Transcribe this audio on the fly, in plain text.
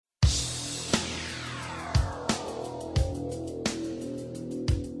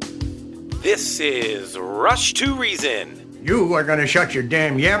This is Rush to Reason. You are going to shut your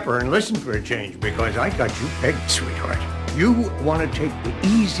damn yapper and listen for a change because I got you pegged, sweetheart. You want to take the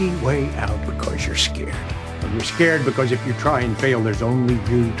easy way out because you're scared. Well, you're scared because if you try and fail, there's only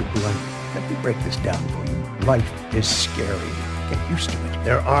you to blame. Let me break this down for you. Life is scary. Get used to it.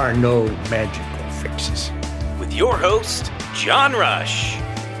 There are no magical fixes. With your host, John Rush.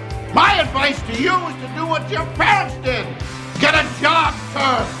 My advice to you is to do what your parents did. Get a job,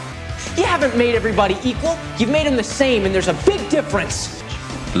 sir. You haven't made everybody equal. You've made them the same, and there's a big difference.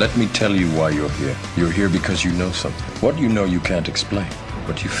 Let me tell you why you're here. You're here because you know something. What you know you can't explain,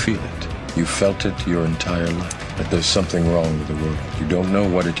 but you feel it. You felt it your entire life, that there's something wrong with the world. You don't know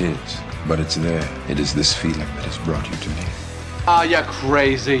what it is, but it's there. It is this feeling that has brought you to me. Are you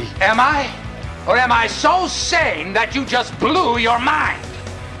crazy? Am I? Or am I so sane that you just blew your mind?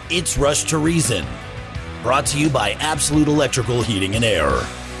 It's Rush to Reason, brought to you by Absolute Electrical Heating and Air.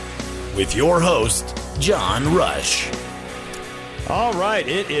 With your host, John Rush. All right,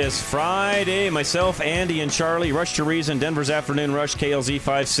 it is Friday. Myself, Andy, and Charlie, Rush to Reason, Denver's Afternoon Rush, KLZ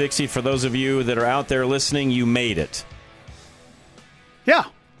 560. For those of you that are out there listening, you made it. Yeah.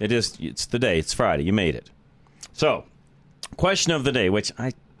 It's the day. It's Friday. You made it. So, question of the day, which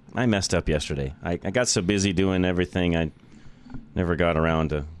I messed up yesterday. I got so busy doing everything, I never got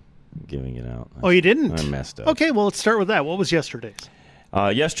around to giving it out. Oh, you didn't? I messed up. Okay, well, let's start with that. What was yesterday's?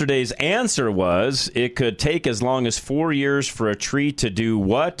 Yesterday's answer was it could take as long as 4 years for a tree to do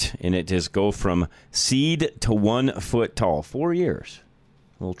what? And it is go from seed to 1 foot tall. 4 years.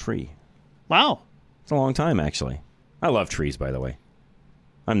 Little tree. Wow. It's a long time, actually. I love trees, by the way.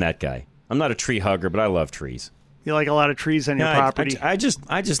 I'm that guy. I'm not a tree hugger, but I love trees. You like a lot of trees on your property? I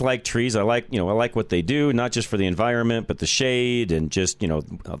just like trees. I like what they do, not just for the environment, but the shade and just,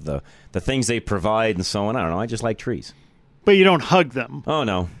 the things they provide and so on. I don't know. I just like trees. But you don't hug them. Oh,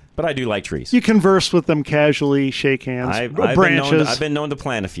 no. But I do like trees. You converse with them casually, shake hands, branches. I've been known to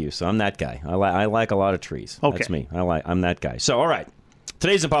plant a few, so I'm that guy. I like a lot of trees. Okay. That's me. I'm that guy. So, all right.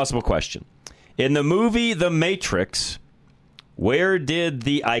 Today's impossible question. In the movie The Matrix, where did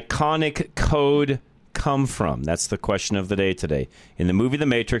the iconic code come from? That's the question of the day today. In the movie The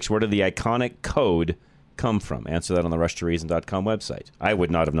Matrix, where did the iconic code come from? Answer that on the RushToReason.com website. I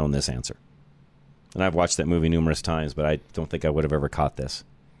would not have known this answer. And I've watched that movie numerous times, but I don't think I would have ever caught this.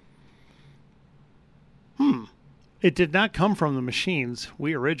 It did not come from the machines.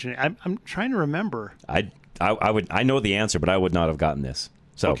 We originated. I'm trying to remember. I know the answer, but I would not have gotten this.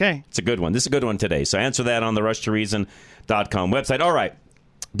 So okay. It's a good one. This is a good one today. So answer that on the RushToReason.com website. All right.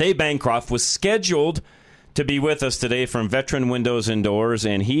 Dave Bancroft was scheduled to be with us today from Veteran Windows and Doors,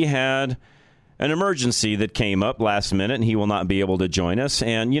 and he had an emergency that came up last minute, and he will not be able to join us.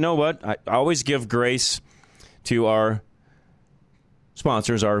 And you know what? I always give grace to our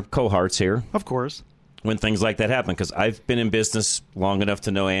sponsors, our cohorts here. Of course. When things like that happen, because I've been in business long enough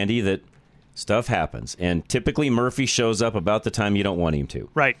to know, Andy, that stuff happens. And typically Murphy shows up about the time you don't want him to.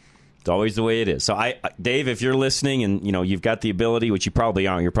 Right. It's always the way it is. So, Dave, if you're listening and you've got the ability, which you probably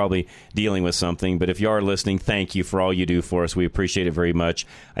aren't, you're probably dealing with something. But if you are listening, thank you for all you do for us. We appreciate it very much.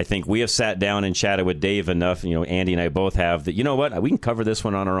 I think we have sat down and chatted with Dave enough. Andy and I both have that. You know what? We can cover this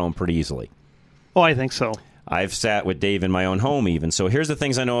one on our own pretty easily. Oh, I think so. I've sat with Dave in my own home even. So here's the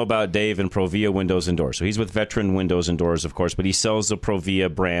things I know about Dave and Provia Windows and Doors. So he's with Veteran Windows and Doors, of course, but he sells the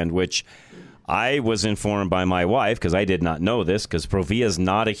Provia brand, which I was informed by my wife, because I did not know this, because Provia is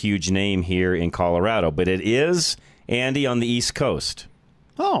not a huge name here in Colorado, but it is, Andy, on the East Coast.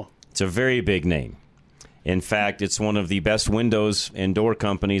 Oh. It's a very big name. In fact, it's one of the best windows and door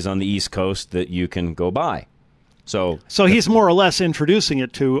companies on the East Coast that you can go buy. So he's more or less introducing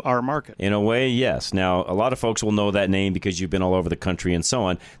it to our market. In a way, yes. Now, a lot of folks will know that name because you've been all over the country and so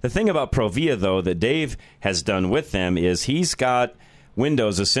on. The thing about Provia, though, that Dave has done with them is he's got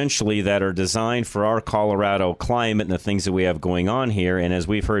windows essentially that are designed for our Colorado climate and the things that we have going on here. And as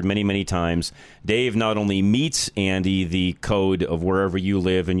we've heard many, many times, Dave not only meets, Andy, the code of wherever you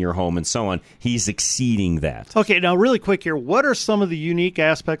live in your home and so on, he's exceeding that. Okay, now really quick here, what are some of the unique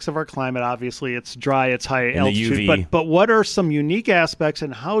aspects of our climate? Obviously, it's dry, it's high altitude, but what are some unique aspects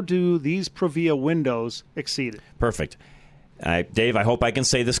and how do these Provia windows exceed it? Perfect. Dave, I hope I can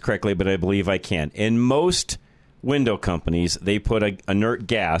say this correctly, but I believe I can. In most window companies, they put a inert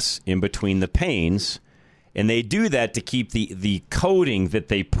gas in between the panes, and they do that to keep the coating that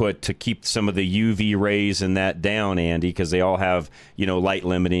they put to keep some of the UV rays and that down, Andy, because they all have, light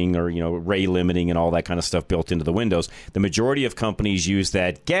limiting or, ray limiting and all that kind of stuff built into the windows. The majority of companies use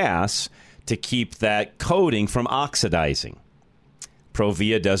that gas to keep that coating from oxidizing.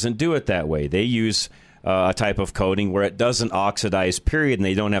 Provia doesn't do it that way. They use a type of coating where it doesn't oxidize, period, and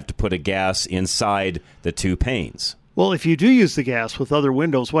they don't have to put a gas inside the two panes. Well, if you do use the gas with other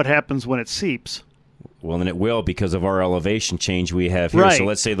windows, what happens when it seeps? Well, then it will because of our elevation change we have here. Right. So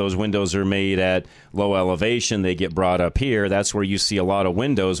let's say those windows are made at low elevation. They get brought up here. That's where you see a lot of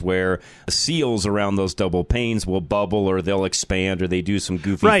windows where the seals around those double panes will bubble or they'll expand or they do some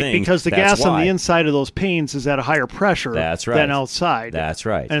goofy thing. Right, because the gas on the inside of those panes is at a higher pressure than outside. That's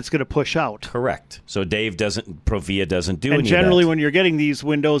right. And it's going to push out. Correct. So Provia doesn't do any of that. And generally when you're getting these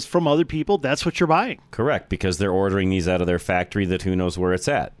windows from other people, that's what you're buying. Correct, because they're ordering these out of their factory that who knows where it's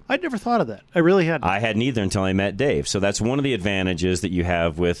at. I'd never thought of that. I really hadn't. I hadn't either until I met Dave. So that's one of the advantages that you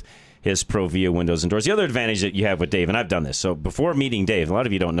have with his Provia windows and doors. The other advantage that you have with Dave, and I've done this, so before meeting Dave, a lot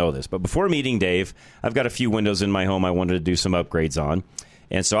of you don't know this, but before meeting Dave, I've got a few windows in my home I wanted to do some upgrades on.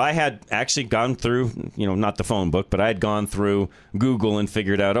 And so I had actually gone through, not the phone book, but I had gone through Google and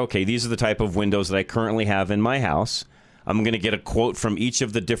figured out, okay, these are the type of windows that I currently have in my house. I'm going to get a quote from each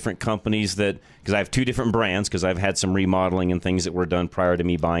of the different companies because I have two different brands, because I've had some remodeling and things that were done prior to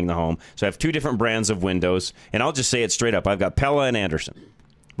me buying the home. So I have two different brands of windows, and I'll just say it straight up. I've got Pella and Anderson,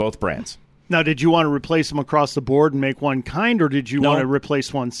 both brands. Now, did you want to replace them across the board and make one kind, or did you want to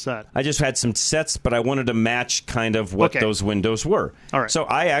replace one set? I just had some sets, but I wanted to match kind of what those windows were. All right. So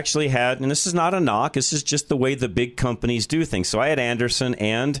I actually had, and this is not a knock, this is just the way the big companies do things. So I had Anderson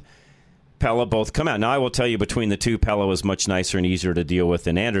and Pella both come out. Now, I will tell you, between the two, Pella was much nicer and easier to deal with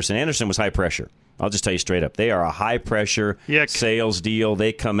than Anderson. Anderson was high pressure. I'll just tell you straight up. They are a high-pressure sales deal.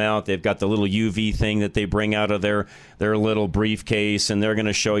 They come out. They've got the little UV thing that they bring out of their little briefcase, and they're going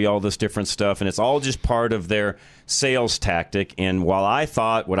to show you all this different stuff, and it's all just part of their sales tactic. And while I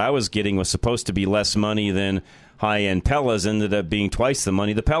thought what I was getting was supposed to be less money than high-end Pellas, ended up being twice the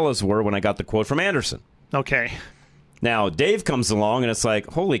money the Pellas were when I got the quote from Anderson. Okay. Now, Dave comes along, and it's like,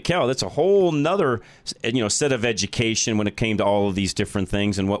 holy cow, that's a whole nother set of education when it came to all of these different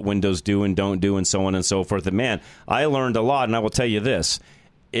things and what windows do and don't do and so on and so forth. And, man, I learned a lot, and I will tell you this.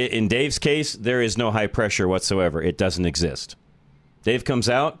 In Dave's case, there is no high pressure whatsoever. It doesn't exist. Dave comes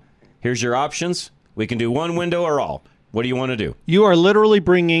out. Here's your options. We can do one window or all. What do you want to do? You are literally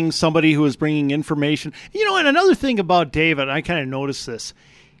bringing somebody who is bringing information. And another thing about David, I kind of noticed this.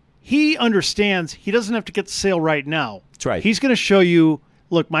 He understands he doesn't have to get the sale right now. That's right. He's going to show you,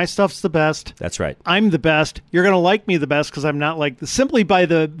 look, my stuff's the best. That's right. I'm the best. You're going to like me the best because I'm not simply by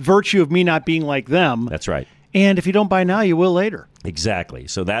the virtue of me not being like them. That's right. And if you don't buy now, you will later. Exactly.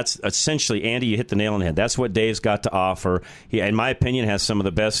 So that's essentially, Andy, you hit the nail on the head. That's what Dave's got to offer. He, in my opinion, has some of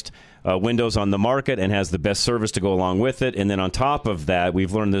the best windows on the market and has the best service to go along with it. And then on top of that,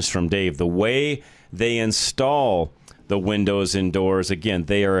 we've learned this from Dave, the way they install the windows and doors, again,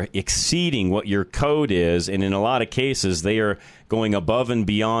 they are exceeding what your code is, and in a lot of cases, they are going above and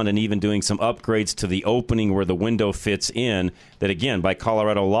beyond and even doing some upgrades to the opening where the window fits in that, again, by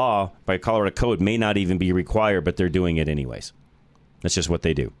Colorado law, by Colorado code, may not even be required, but they're doing it anyways. That's just what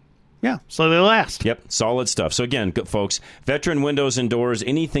they do. Yeah, so they last. Yep, solid stuff. So again, folks, Veteran Windows and Doors,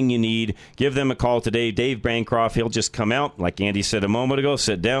 anything you need, give them a call today. Dave Bancroft, he'll just come out, like Andy said a moment ago,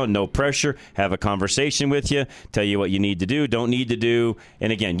 sit down, no pressure, have a conversation with you, tell you what you need to do, don't need to do.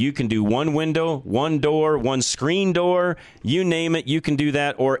 And again, you can do one window, one door, one screen door, you name it, you can do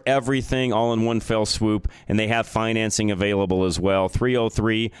that, or everything all in one fell swoop. And they have financing available as well,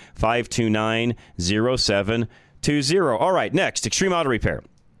 303-529-0720. All right, next, Extreme Auto Repair.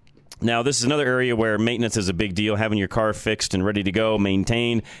 Now, this is another area where maintenance is a big deal. Having your car fixed and ready to go,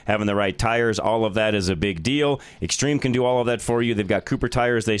 maintained, having the right tires, all of that is a big deal. Extreme can do all of that for you. They've got Cooper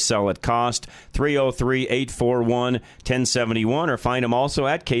tires they sell at cost, 303-841-1071, or find them also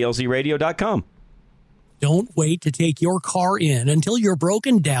at klzradio.com. Don't wait to take your car in until you're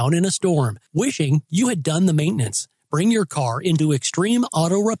broken down in a storm, wishing you had done the maintenance. Bring your car into Extreme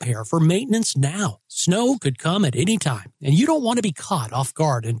Auto Repair for maintenance now. Snow could come at any time, and you don't want to be caught off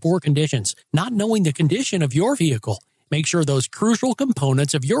guard in poor conditions, not knowing the condition of your vehicle. Make sure those crucial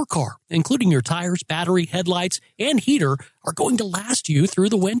components of your car, including your tires, battery, headlights, and heater, are going to last you through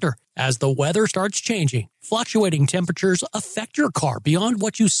the winter. As the weather starts changing, fluctuating temperatures affect your car beyond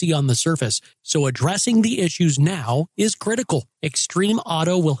what you see on the surface, so addressing the issues now is critical. Extreme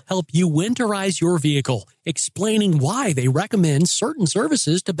Auto will help you winterize your vehicle, explaining why they recommend certain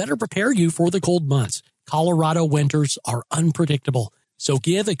services to better prepare you for the cold months. Colorado winters are unpredictable, so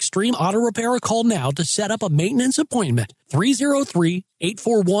give Extreme Auto Repair a call now to set up a maintenance appointment.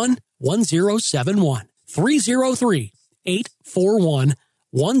 303-841-1071.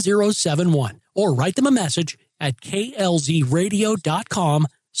 303-841-1071. Or write them a message at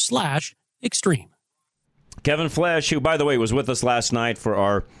klzradio.com/extreme. Kevin Flesh, who, by the way, was with us last night for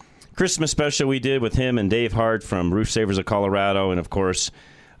our Christmas special we did with him and Dave Hart from Roof Savers of Colorado, and, of course,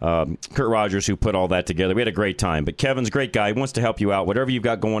 Kurt Rogers, who put all that together. We had a great time. But Kevin's a great guy. He wants to help you out, whatever you've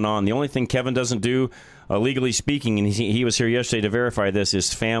got going on. The only thing Kevin doesn't do, legally speaking, and he was here yesterday to verify this,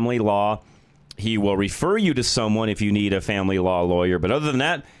 is family law. He will refer you to someone if you need a family law lawyer. But other than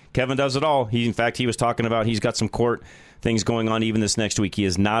that, Kevin does it all. In fact, he was talking about he's got some court things going on even this next week. He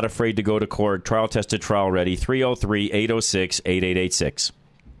is not afraid to go to court. Trial-tested, trial-ready. 303-806-8886.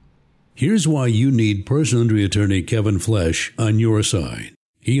 Here's why you need personal injury attorney Kevin Flesh on your side.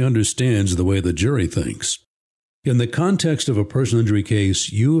 He understands the way the jury thinks. In the context of a personal injury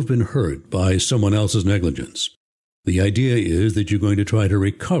case, you have been hurt by someone else's negligence. The idea is that you're going to try to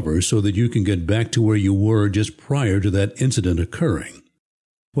recover so that you can get back to where you were just prior to that incident occurring.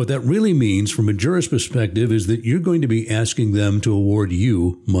 What that really means from a juror's perspective is that you're going to be asking them to award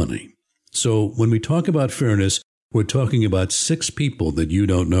you money. So when we talk about fairness, we're talking about 6 people that you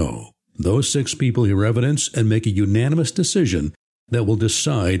don't know. Those 6 people hear evidence and make a unanimous decision that will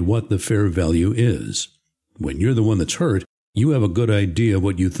decide what the fair value is. When you're the one that's hurt, you have a good idea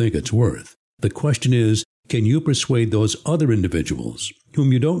what you think it's worth. The question is, can you persuade those other individuals,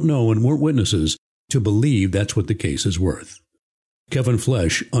 whom you don't know and weren't witnesses, to believe that's what the case is worth? Kevin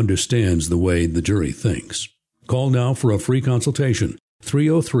Flesh understands the way the jury thinks. Call now for a free consultation,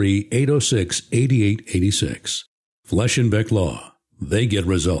 303-806-8886. Flesh and Beck Law. They get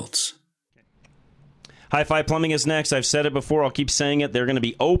results. High Five Plumbing is next. I've said it before. I'll keep saying it. They're going to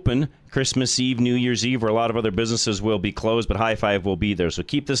be open Christmas Eve, New Year's Eve, where a lot of other businesses will be closed, but High Five will be there. So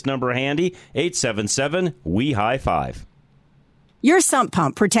keep this number handy, 877-WE-HIGH-FIVE. Your sump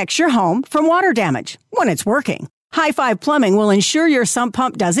pump protects your home from water damage when it's working. High Five Plumbing will ensure your sump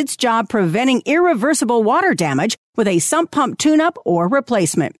pump does its job preventing irreversible water damage with a sump pump tune-up or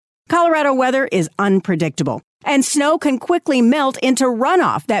replacement. Colorado weather is unpredictable, and snow can quickly melt into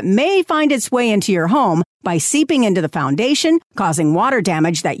runoff that may find its way into your home by seeping into the foundation, causing water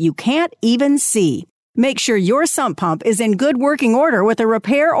damage that you can't even see. Make sure your sump pump is in good working order with a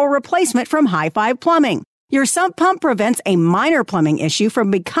repair or replacement from High Five Plumbing. Your sump pump prevents a minor plumbing issue from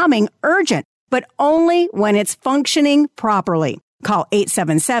becoming urgent, but only when it's functioning properly. Call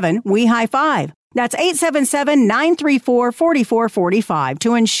 877-WE-HIGH-FIVE. That's 877-934-4445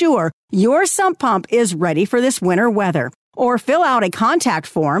 to ensure your sump pump is ready for this winter weather. Or fill out a contact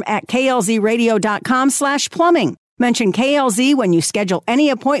form at klzradio.com/plumbing. Mention KLZ when you schedule any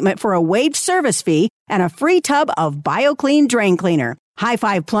appointment for a waived service fee and a free tub of BioClean drain cleaner. High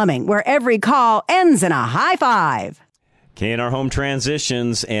Five Plumbing, where every call ends in a high five. K&R Home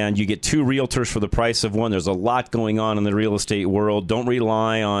Transitions, and you get 2 realtors for the price of one. There's a lot going on in the real estate world. Don't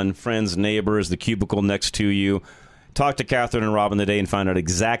rely on friends, neighbors, the cubicle next to you. Talk to Catherine and Robin today and find out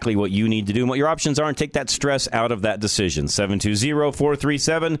exactly what you need to do and what your options are, and take that stress out of that decision.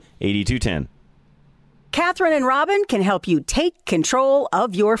 720-437-8210. Catherine and Robin can help you take control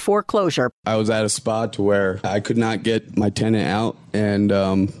of your foreclosure. I was at a spot to where I could not get my tenant out, and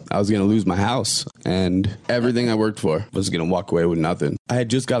I was going to lose my house, and everything I worked for was going to walk away with nothing. I had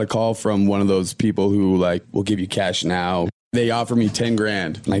just got a call from one of those people who, will give you cash now. They offered me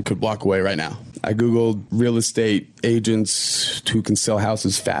 $10,000, and I could walk away right now. I Googled real estate agents who can sell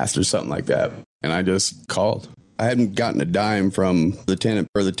houses fast or something like that, and I just called. I hadn't gotten a dime from the tenant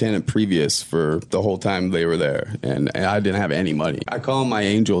or the tenant previous for the whole time they were there, and I didn't have any money. I call them my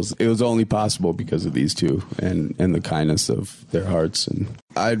angels. It was only possible because of these two and the kindness of their hearts. And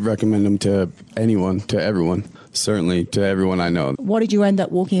I'd recommend them to anyone, to everyone, certainly to everyone I know. What did you end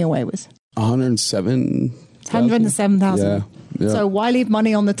up walking away with? $107,000. $107,000. Yeah. So why leave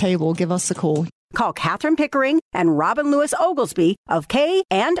money on the table? Give us a call. Call Catherine Pickering and Robin Lewis Oglesby of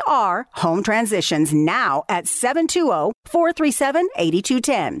K&R Home Transitions now at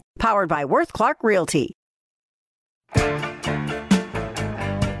 720-437-8210. Powered by Worth Clark Realty.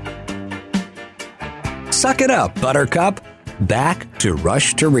 Suck it up, Buttercup. Back to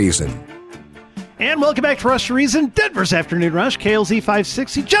Rush to Reason. And welcome back to Rush to Reason, Denver's Afternoon Rush, KLZ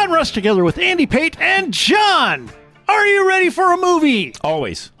 560. John Rush together with Andy Pate. And John, are you ready for a movie?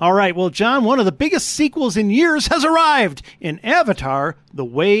 Always. All right. Well, John, one of the biggest sequels in years has arrived in Avatar, The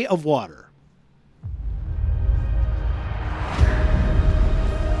Way of Water.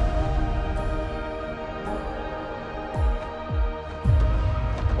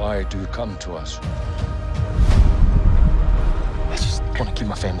 Why do you come to us? I just want to keep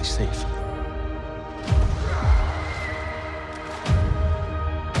my family safe.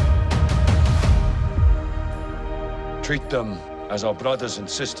 Treat them as our brothers and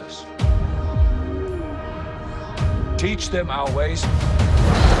sisters. Teach them our ways.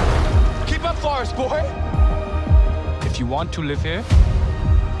 Keep up for us, boy! If you want to live here,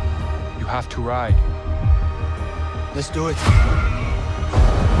 have to ride. Let's do it.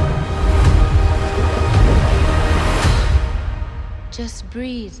 Just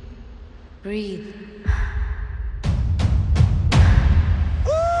breathe. Breathe.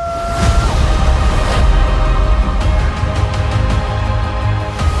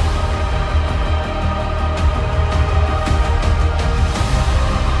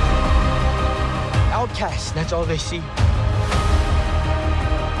 Outcasts, that's all they see.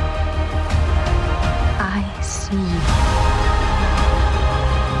 I see you.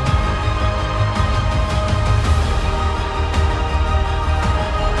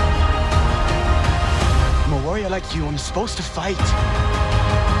 I'm a warrior like you. I'm supposed to fight.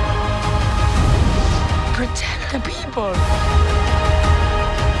 Protect the people.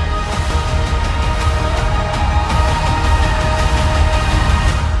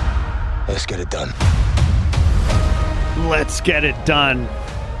 Let's get it done. Let's get it done.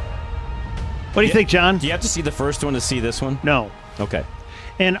 What do you think, John? Do you have to see the first one to see this one? No. Okay.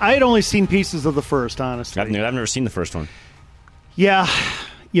 And I had only seen pieces of the first, honestly. I've never seen the first one. Yeah.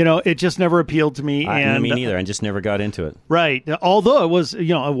 You know, it just never appealed to me. Me neither. I just never got into it. Right. Although it was, a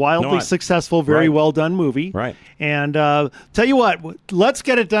wildly successful, very well done movie. Right. And tell you what, let's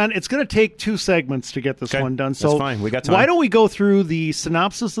get it done. It's going to take 2 segments to get this one done. So that's fine. We got time. Why don't we go through the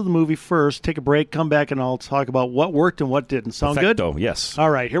synopsis of the movie first, take a break, come back, and I'll talk about what worked and what didn't. Sound Perfecto, good? Yes. All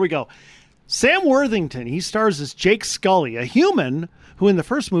right, here we go. Sam Worthington, he stars as Jake Scully, a human who in the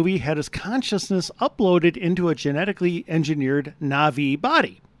first movie had his consciousness uploaded into a genetically engineered Na'vi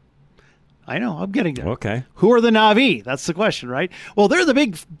body. I know, I'm getting there. Okay. Who are the Na'vi? That's the question, right? Well, they're the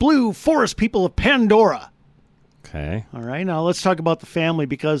big blue forest people of Pandora. Okay. All right, now let's talk about the family,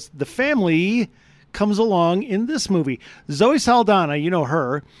 because the family comes along in this movie. Zoe Saldana, you know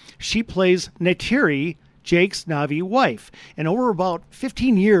her. She plays Neytiri, Jake's Na'vi wife. And over about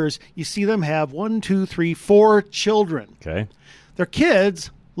 15 years, you see them have 4 children. Okay. Their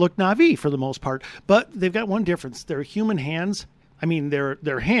kids look Na'vi for the most part, but they've got one difference. Their human hands, I mean,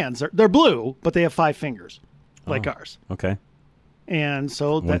 their hands, they're blue, but they have 5 fingers, like ours. Okay. And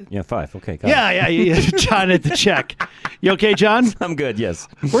so that... 5. Okay. Got it. Yeah. John at the check. You okay, John? I'm good, yes.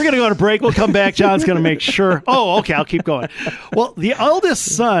 We're going to go to break. We'll come back. John's going to make sure. Oh, okay. I'll keep going. Well, the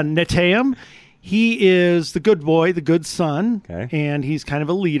eldest son, Neteyam, he is the good boy, the good son, and he's kind of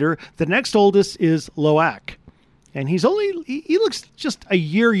a leader. The next oldest is Loak, and he looks just a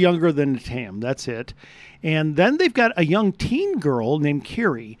year younger than Neteyam. That's it. And then they've got a young teen girl named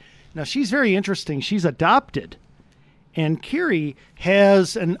Kiri. Now, she's very interesting. She's adopted. And Kiri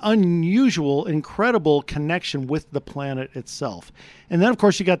has an unusual, incredible connection with the planet itself. And then, of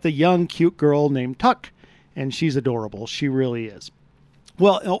course, you got the young, cute girl named Tuck. And she's adorable. She really is.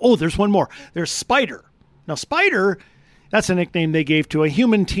 Well, there's one more. There's Spider. Now, Spider, that's a nickname they gave to a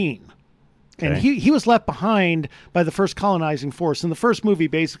human teen. And he was left behind by the first colonizing force. In the first movie,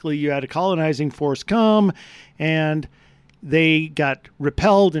 basically, you had a colonizing force come, and they got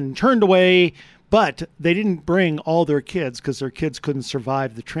repelled and turned away, but they didn't bring all their kids because their kids couldn't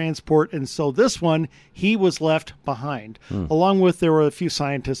survive the transport. And so this one, he was left behind. Along with, there were a few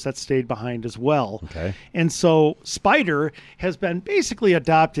scientists that stayed behind as well. Okay. And so Spider has been basically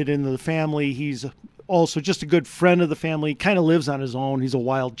adopted into the family. He's also just a good friend of the family, kind of lives on his own. He's a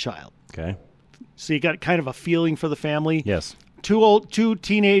wild child. Okay. So you got kind of a feeling for the family. Yes. 2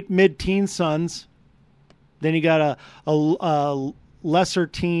 teenage, mid-teen sons. Then you got a lesser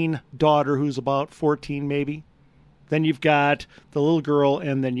teen daughter who's about 14 maybe. Then you've got the little girl,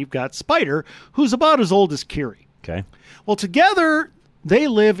 and then you've got Spider, who's about as old as Kiri. Okay. Well, together they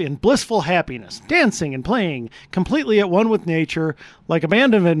live in blissful happiness, dancing and playing, completely at one with nature, like a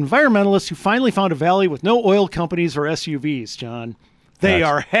band of environmentalists who finally found a valley with no oil companies or SUVs, John. They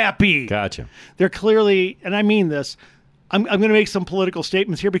are happy. Gotcha. They're clearly, and I mean this, I'm going to make some political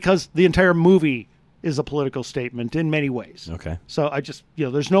statements here because the entire movie is a political statement in many ways. Okay. So I just,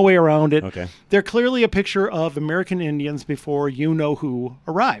 there's no way around it. Okay. They're clearly a picture of American Indians before you-know-who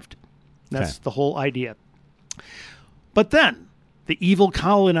arrived. That's the whole idea. But then, the evil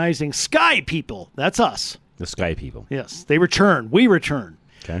colonizing sky people, that's us. The sky people. Yes, they return. We return.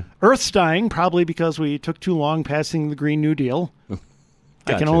 Okay. Earth's dying, probably because we took too long passing the Green New Deal.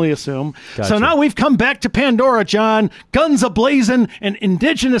 I can only assume. Gotcha. So now we've come back to Pandora, John. Guns a-blazing and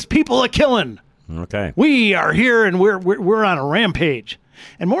indigenous people a-killing. Okay. We are here, and we're on a rampage.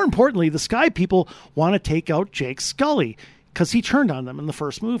 And more importantly, the Sky People want to take out Jake Scully because he turned on them in the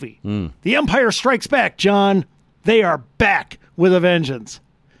first movie. The Empire Strikes Back, John. They are back with a vengeance.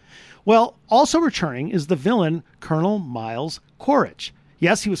 Well, also returning is the villain, Colonel Miles Quaritch.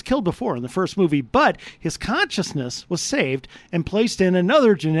 Yes, he was killed before in the first movie, but his consciousness was saved and placed in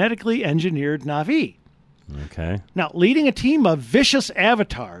another genetically engineered Na'vi. Okay. Now, leading a team of vicious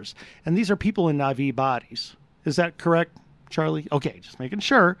avatars, and these are people in Na'vi bodies. Is that correct, Charlie? Okay, just making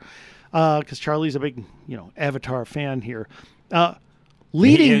sure, because Charlie's a big, Avatar fan here.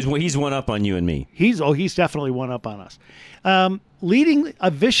 He's one up on you and me. He's definitely one up on us. Leading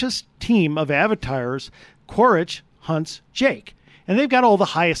a vicious team of avatars, Quaritch hunts Jake. And they've got all the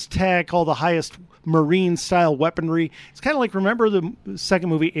highest tech, all the highest Marine-style weaponry. It's kind of like, remember the second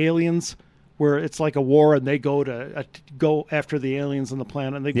movie, Aliens, where it's like a war and they go after the aliens on the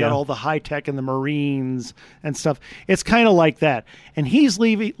planet, and they've got all the high tech and the Marines and stuff. It's kind of like that. And he's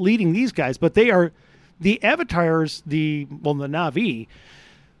leading these guys, but they are the avatars, the Na'vi,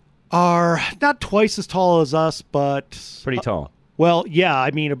 are not twice as tall as us, but pretty tall. Well, yeah,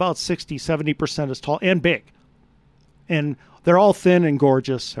 I mean about 60, 70% as tall and big. And they're all thin and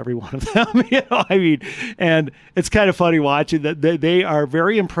gorgeous, every one of them. And it's kind of funny watching that they are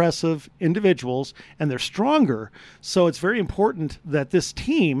very impressive individuals, and they're stronger. So it's very important that this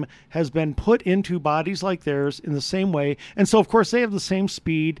team has been put into bodies like theirs in the same way. And so, of course, they have the same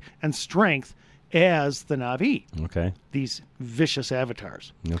speed and strength as the Na'vi. Okay. These vicious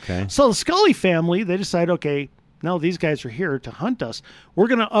avatars. Okay. So the Scully family, they decide, okay, now these guys are here to hunt us. We're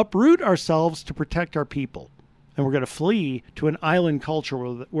going to uproot ourselves to protect our people. And we're going to flee to an island culture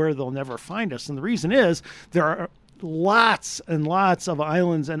where they'll never find us. And the reason is there are lots and lots of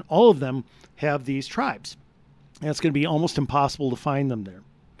islands, and all of them have these tribes. And it's going to be almost impossible to find them there.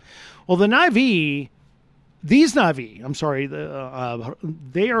 Well, the Na'vi,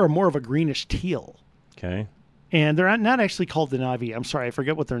 they are more of a greenish teal. Okay. And they're not actually called the Na'vi. I'm sorry, I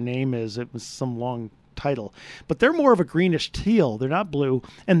forget what their name is. It was some long title. But they're more of a greenish teal. They're not blue.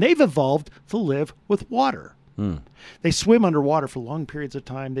 And they've evolved to live with water. They swim underwater for long periods of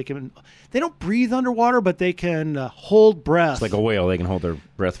time. They don't breathe underwater, but they can hold breath. It's like a whale. They can hold their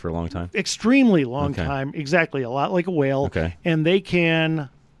breath for a long time. Extremely long time. Exactly. A lot like a whale. Okay. And they can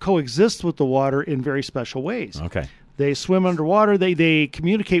coexist with the water in very special ways. Okay. They swim underwater. They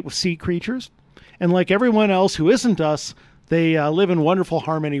communicate with sea creatures. And like everyone else who isn't us, they live in wonderful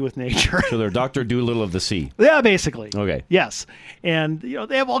harmony with nature. So they're Dr. Doolittle of the sea. Yeah, basically. Okay. Yes. And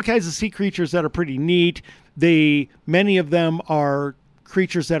they have all kinds of sea creatures that are pretty neat. Many of them are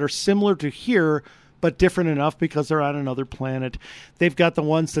creatures that are similar to here, but different enough because they're on another planet. They've got the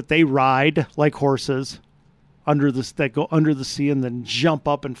ones that they ride like horses that go under the sea and then jump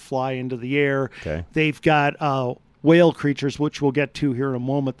up and fly into the air. Okay. They've got whale creatures, which we'll get to here in a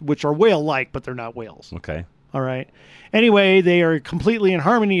moment, which are whale-like, but they're not whales. Okay. All right. Anyway, they are completely in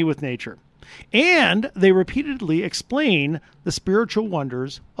harmony with nature. And they repeatedly explain the spiritual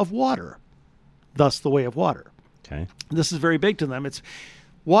wonders of water, thus the way of water. Okay. This is very big to them.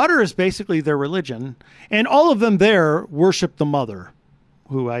 Water is basically their religion, and all of them there worship the mother,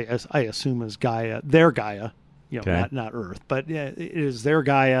 who I assume is Gaia, their Gaia, not Earth, but it is their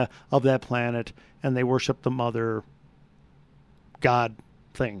Gaia of that planet, and they worship the mother God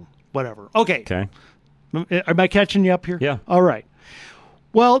thing, whatever. Okay. Okay. Am I catching you up here? Yeah. All right.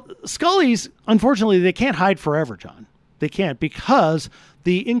 Well, Scullies, unfortunately, they can't hide forever, John. They can't, because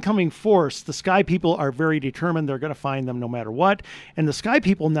the incoming force, the Sky People, are very determined. They're going to find them no matter what. And the Sky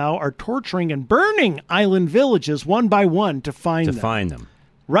People now are torturing and burning island villages one by one to find them.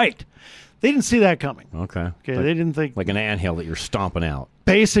 Right. They didn't see that coming. Okay. They didn't think... Like an anthill that you're stomping out.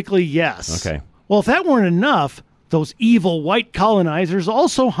 Basically, yes. Okay. Well, if that weren't enough, those evil white colonizers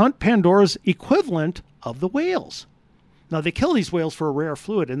also hunt Pandora's equivalent of the whales. Now, they kill these whales for a rare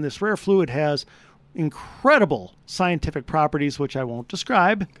fluid, and this rare fluid has incredible scientific properties, which I won't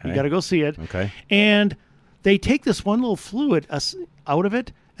describe. Okay. You got to go see it. Okay. And they take this one little fluid out of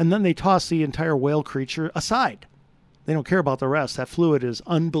it, and then they toss the entire whale creature aside. They don't care about the rest. That fluid is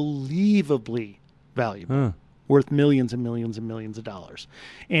unbelievably valuable, worth millions and millions and millions of dollars.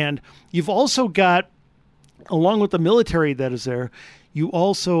 And you've also got, along with the military that is there, you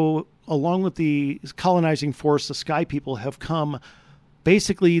also, along with the colonizing force, the Sky People, have come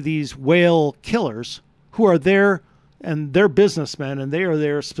basically these whale killers who are there, and they're businessmen, and they are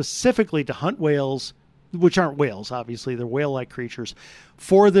there specifically to hunt whales, which aren't whales, obviously. They're whale-like creatures,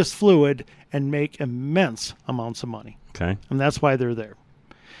 for this fluid and make immense amounts of money. Okay. And that's why they're there.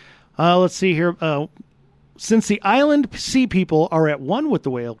 Let's see here. Since the island sea people are at one with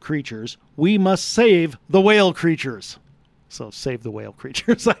the whale creatures, we must save the whale creatures. So save the whale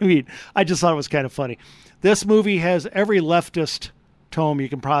creatures. I mean, I just thought it was kind of funny. This movie has every leftist tome you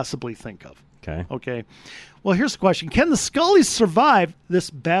can possibly think of. Okay. Well, here's the question. Can the Scullies survive this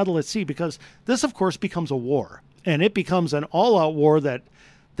battle at sea? Because this, of course, becomes a war. And it becomes an all-out war that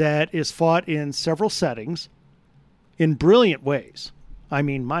is fought in several settings in brilliant ways. I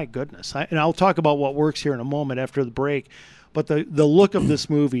mean, my goodness. And I'll talk about what works here in a moment after the break. But the look of this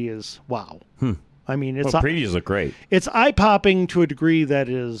movie is wow. I mean, previews look great. It's eye-popping to a degree that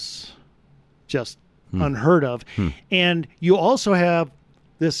is just unheard of. And you also have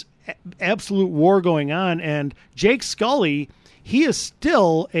this absolute war going on. And Jake Scully, he is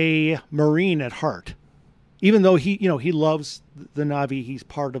still a Marine at heart, even though he loves the Na'vi. He's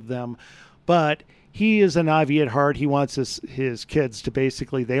part of them, but he is a Na'vi at heart. He wants his kids to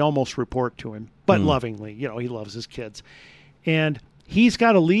basically, they almost report to him, but lovingly. He loves his kids, and he's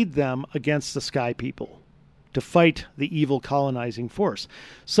got to lead them against the Sky People to fight the evil colonizing force.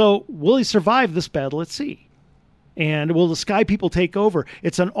 So will he survive this battle at sea? And will the Sky People take over?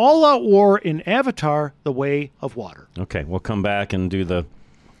 It's an all-out war in Avatar: The Way of Water. Okay, we'll come back and do the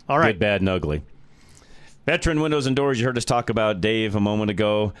good, bad, and ugly. Veteran Windows and Doors, you heard us talk about Dave a moment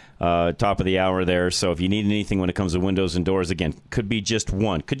ago, top of the hour there. So if you need anything when it comes to windows and doors, again, could be just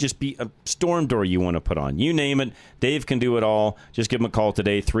one. Could just be a storm door you want to put on. You name it, Dave can do it all. Just give him a call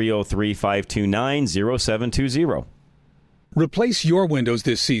today, 303-529-0720. Replace your windows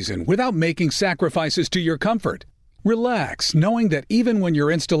this season without making sacrifices to your comfort. Relax, knowing that even when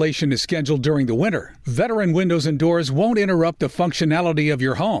your installation is scheduled during the winter, Veteran Windows and Doors won't interrupt the functionality of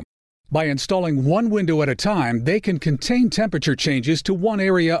your home. By installing one window at a time, they can contain temperature changes to one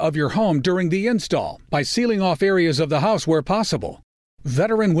area of your home during the install by sealing off areas of the house where possible.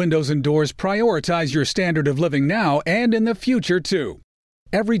 Veteran Windows and Doors prioritize your standard of living now and in the future, too.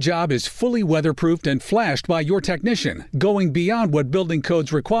 Every job is fully weatherproofed and flashed by your technician, going beyond what building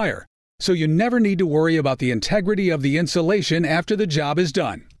codes require, so you never need to worry about the integrity of the insulation after the job is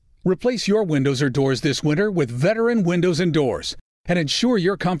done. Replace your windows or doors this winter with Veteran Windows and Doors, and ensure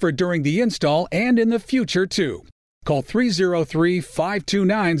your comfort during the install and in the future, too. Call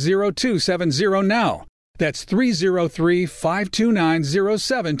 303-529-0270 now. That's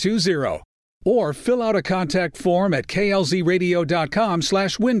 303-529-0720. Or fill out a contact form at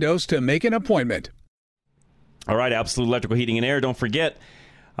klzradio.com/windows to make an appointment. All right, Absolute Electrical Heating and Air. Don't forget,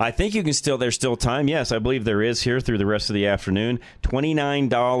 I think you can there's still time. Yes, I believe there is here through the rest of the afternoon.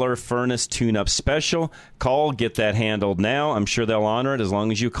 $29 furnace tune-up special. Call, get that handled now. I'm sure they'll honor it as long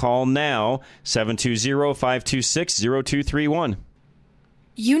as you call now. 720-526-0231.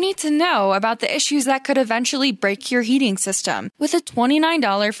 You need to know about the issues that could eventually break your heating system. With a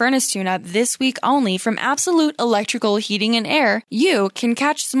 $29 furnace tune-up this week only from Absolute Electrical Heating and Air, you can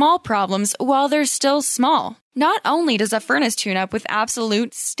catch small problems while they're still small. Not only does a furnace tune-up with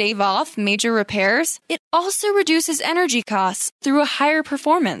Absolute stave off major repairs, it also reduces energy costs through a higher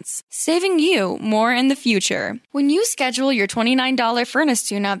performance, saving you more in the future. When you schedule your $29 furnace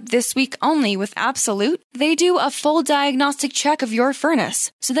tune-up this week only with Absolute, they do a full diagnostic check of your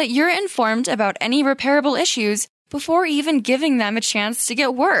furnace so that you're informed about any repairable issues before even giving them a chance to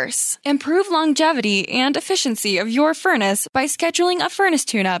get worse. Improve longevity and efficiency of your furnace by scheduling a furnace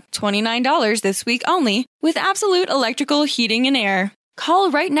tune-up, $29 this week only, with Absolute Electrical Heating and Air.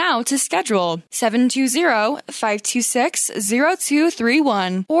 Call right now to schedule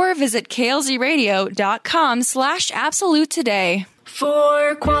 720-526-0231 or visit klzradio.com/absolute today.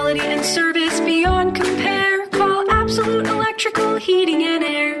 For quality and service beyond compare, call Absolute Electrical Heating and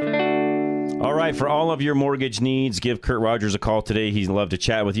Air. All right, for all of your mortgage needs, give Kurt Rogers a call today. He'd love to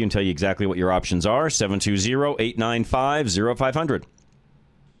chat with you and tell you exactly what your options are. 720-895-0500.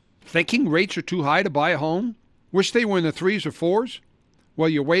 Thinking rates are too high to buy a home? Wish they were in the 3s or 4s? Well,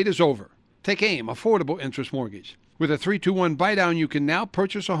 your wait is over. Take AIM, Affordable Interest Mortgage. With a 3-2-1 buy-down, you can now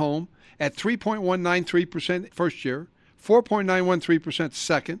purchase a home at 3.193% first year, 4.913%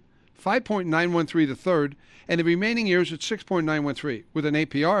 second, 5.913 the third, and the remaining years at 6.913 with an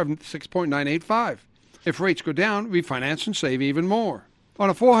APR of 6.985. If rates go down, refinance and save even more. On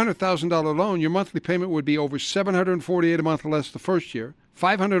a $400,000 loan, your monthly payment would be over $748 a month less the first year,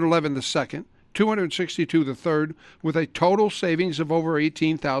 $511 the second, $262 the third, with a total savings of over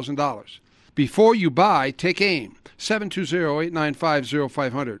 $18,000. Before you buy, take AIM,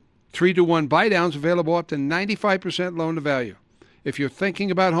 720-895-0500. 3-to-1 buy-downs available up to 95% loan to value. If you're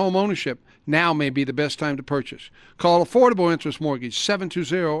thinking about home ownership, now may be the best time to purchase. Call Affordable Interest Mortgage,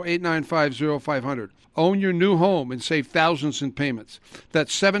 720-895-0500. Own your new home and save thousands in payments.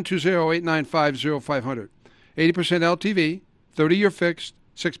 That's 720-895-0500. 80% LTV, 30-year fixed,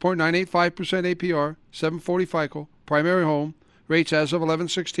 6.985% APR, 740 FICO, primary home, rates as of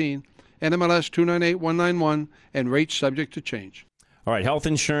 11/16, NMLS 298191, and rates subject to change. All right, health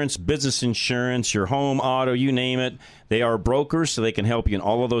insurance, business insurance, your home, auto, you name it. They are brokers, so they can help you in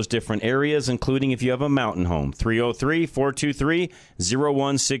all of those different areas, including if you have a mountain home.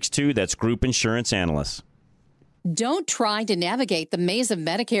 303-423-0162. That's Group Insurance Analysts. Don't try to navigate the maze of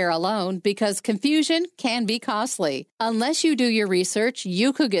Medicare alone because confusion can be costly. Unless you do your research,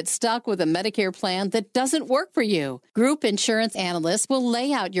 you could get stuck with a Medicare plan that doesn't work for you. Group Insurance Analysts will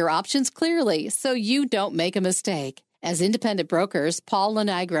lay out your options clearly so you don't make a mistake. As independent brokers, Paul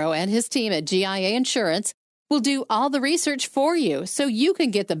Lenigro and his team at GIA Insurance will do all the research for you so you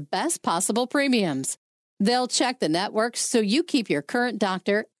can get the best possible premiums. They'll check the networks so you keep your current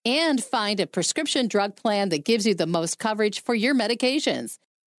doctor and find a prescription drug plan that gives you the most coverage for your medications.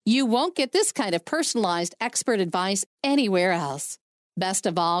 You won't get this kind of personalized expert advice anywhere else. Best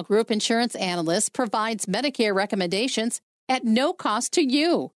of all, Group Insurance Analysts provides Medicare recommendations at no cost to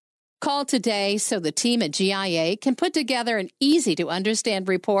you. Call today so the team at GIA can put together an easy-to-understand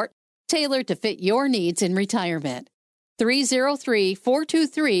report tailored to fit your needs in retirement.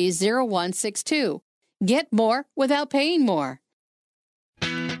 303-423-0162. Get more without paying more.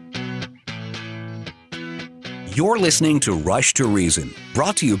 You're listening to Rush to Reason,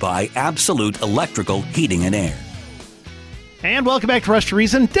 brought to you by Absolute Electrical Heating and Air. And welcome back to Rush to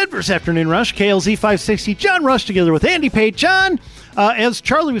Reason, Denver's Afternoon Rush, KLZ 560. John Rush together with Andy Pate. John, as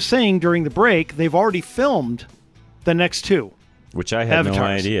Charlie was saying during the break, they've already filmed the next two. Which I had Avatars. no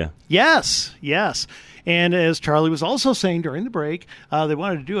idea. Yes. And as Charlie was also saying during the break, they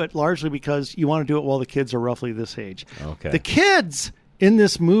wanted to do it largely because you want to do it while the kids are roughly this age. Okay. The kids in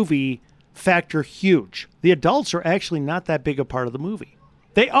this movie factor huge. The adults are actually not that big a part of the movie.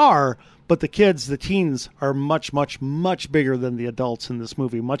 They are, but the kids, the teens, are much, much, much bigger than the adults in this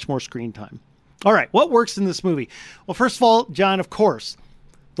movie. Much more screen time. All right, what works in this movie? Well, first of all, John, of course,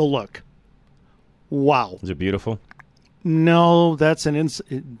 the look. Wow. Is it beautiful? No, that's an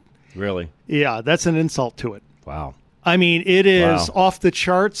Really? Yeah, that's an insult to it. Wow. I mean, it is Wow. off the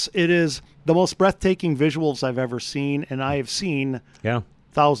charts. It is the most breathtaking visuals I've ever seen, and I have seen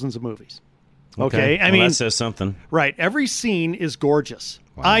thousands of movies. Okay? I Well, mean, that says something. right. Every scene is gorgeous.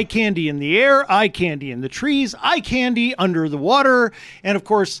 Eye candy in the air, eye candy in the trees, eye candy under the water, and of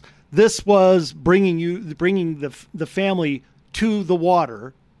course, this was bringing the family to the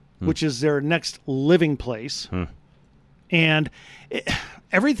water, which is their next living place. And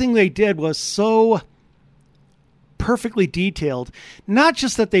everything they did was so perfectly detailed. Not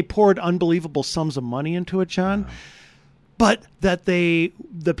just that they poured unbelievable sums of money into it, John, but that the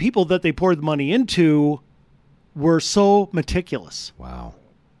people that they poured the money into were so meticulous. Wow.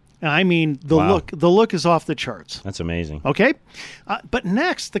 I mean, the look is off the charts. That's amazing. Okay? But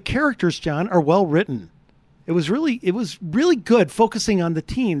next, the characters, John, are well written. It was really good focusing on the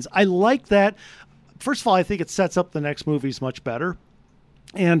teens. I like that. First of all, I think it sets up the next movies much better.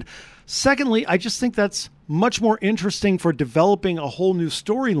 And secondly, I just think that's much more interesting for developing a whole new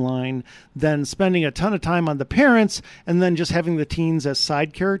storyline than spending a ton of time on the parents and then just having the teens as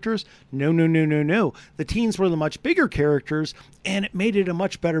side characters. No. The teens were the much bigger characters, and it made it a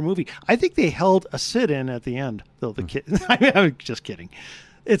much better movie. I think they held a sit-in at the end, though. The kid, I'm just kidding.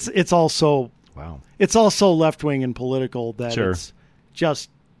 It's also It's also left-wing and political that it's just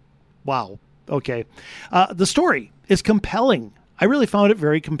wow. Okay. The story is compelling. I really found it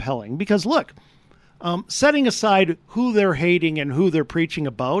very compelling because, look, setting aside who they're hating and who they're preaching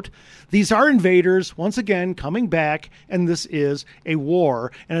about, these are invaders, once again, coming back, and this is a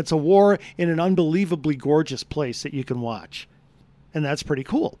war, and it's a war in an unbelievably gorgeous place that you can watch. And that's pretty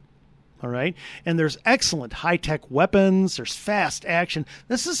cool. All right? And there's excellent high-tech weapons. There's fast action.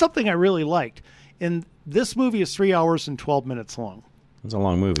 This is something I really liked. And this movie is 3 hours and 12 minutes long. It's a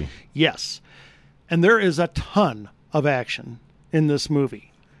long movie. Yes. And there is a ton of action in this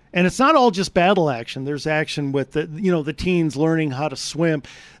movie. And it's not all just battle action. There's action with the teens learning how to swim.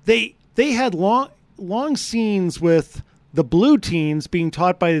 They had long scenes with the blue teens being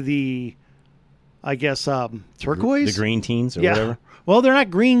taught by the, I guess, turquoise? The green teens or whatever? Well, they're not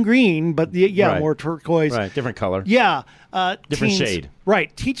green, but Right. more turquoise. Right, different color. Yeah. Different teens, shade.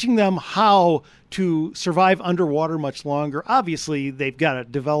 Right. Teaching them how to survive underwater much longer. Obviously, they've got to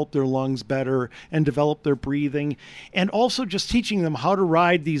develop their lungs better and develop their breathing. And also just teaching them how to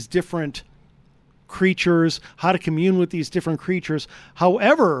ride these different creatures, how to commune with these different creatures.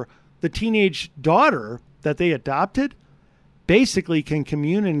 However, the teenage daughter that they adopted basically can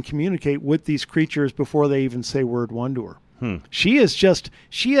commune and communicate with these creatures before they even say word one to her. She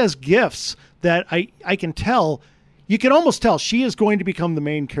has gifts that I can tell. You can almost tell she is going to become the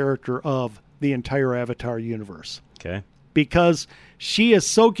main character of the entire Avatar universe. Okay. Because she is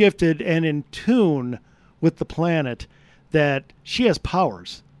so gifted and in tune with the planet that she has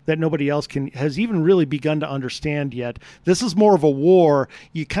powers that nobody else has even really begun to understand yet. This is more of a war.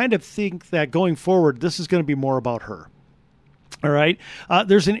 You kind of think that going forward, this is going to be more about her. All right.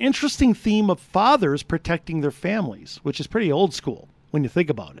 There's an interesting theme of fathers protecting their families, which is pretty old school when you think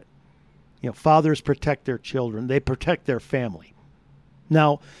about it. Fathers protect their children. They protect their family.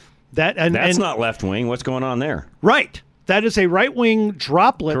 Now, that's not left wing. What's going on there? Right. That is a right-wing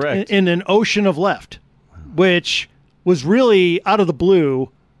droplet in an ocean of left, which was really out of the blue,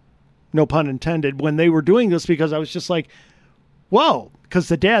 no pun intended, when they were doing this, because I was just like, whoa, because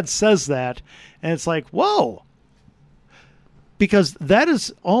the dad says that, and it's like, whoa. Because that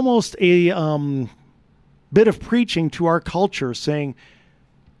is almost a bit of preaching to our culture, saying,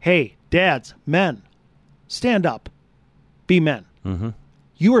 hey, dads, men, stand up, be men. Mm-hmm.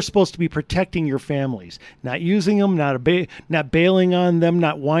 You are supposed to be protecting your families, not using them, not bailing on them,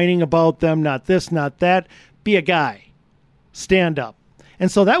 not whining about them, not this, not that. Be a guy. Stand up.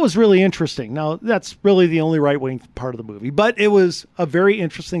 And so that was really interesting. Now, that's really the only right-wing part of the movie, but it was a very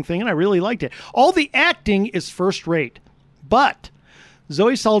interesting thing, and I really liked it. All the acting is first-rate, but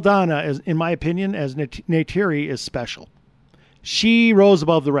Zoe Saldana, in my opinion, as Neytiri, is special. She rose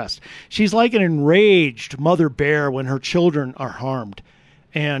above the rest. She's like an enraged mother bear when her children are harmed.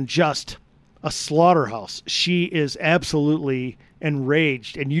 And just a slaughterhouse. She is absolutely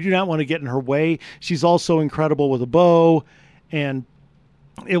enraged, and you do not want to get in her way. She's also incredible with a bow, and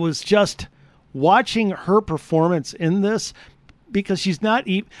it was just watching her performance in this, because she's not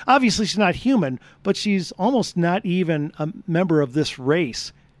obviously she's not human, but she's almost not even a member of this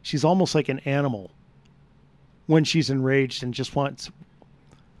race. She's almost like an animal when she's enraged and just wants.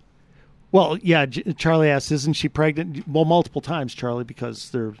 Well, yeah, Charlie asked, isn't she pregnant? Well, multiple times, Charlie,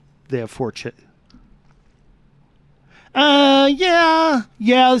 because they have 4 children.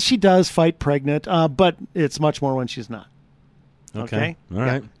 Yeah, she does fight pregnant, but it's much more when she's not. Okay? All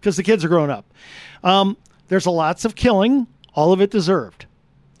right. Because the kids are growing up. There's lots of killing, all of it deserved.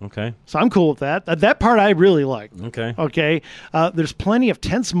 Okay. So I'm cool with that. That part I really like. Okay. Okay. There's plenty of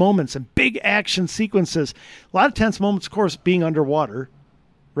tense moments and big action sequences. A lot of tense moments, of course, being underwater.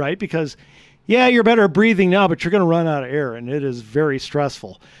 Right? Because, you're better at breathing now, but you're going to run out of air, and it is very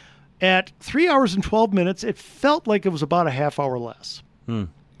stressful. At 3 hours and 12 minutes, it felt like it was about a half hour less. And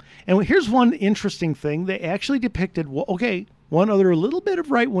here's one interesting thing. They actually depicted, one other little bit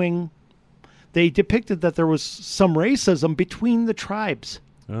of right wing. They depicted that there was some racism between the tribes.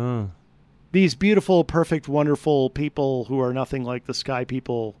 Oh. These beautiful, perfect, wonderful people who are nothing like the sky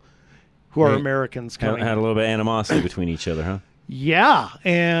people who are Americans. Had a little bit of animosity between each other, huh? Yeah,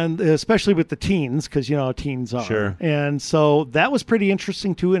 and especially with the teens, because you know how teens are. Sure. And so that was pretty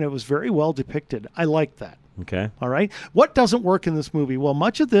interesting, too, and it was very well depicted. I liked that. Okay. All right. What doesn't work in this movie? Well,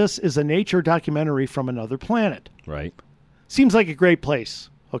 much of this is a nature documentary from another planet. Right. Seems like a great place.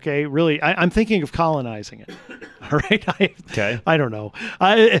 Okay, really, I'm thinking of colonizing it. All right, I don't know,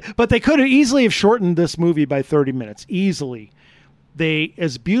 but they could have easily have shortened this movie by 30 minutes, easily.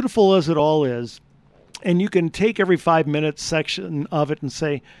 As beautiful as it all is, and you can take every 5 minutes section of it and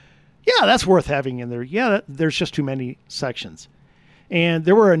say, yeah, that's worth having in there. Yeah, there's just too many sections. And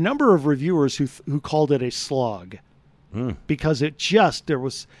there were a number of reviewers who called it a slog because it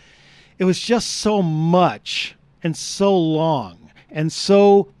was just so much and so long. And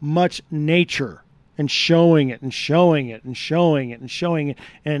so much nature and showing it and showing it and showing it and showing it.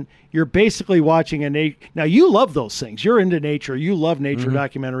 And you're basically watching now you love those things. You're into nature. You love nature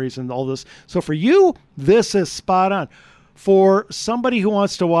documentaries and all this. So for you, this is spot on. For somebody who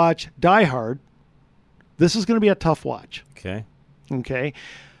wants to watch Die Hard, this is going to be a tough watch. Okay. Okay.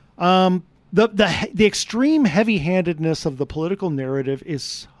 The extreme heavy-handedness of the political narrative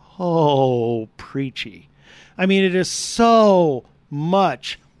is so preachy. I mean, it is so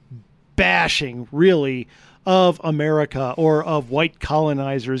much bashing, really, of America or of white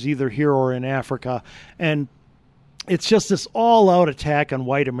colonizers, either here or in Africa. And it's just this all-out attack on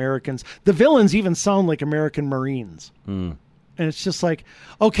white Americans. The villains even sound like American Marines. And it's just like,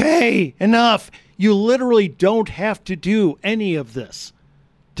 okay, enough. You literally don't have to do any of this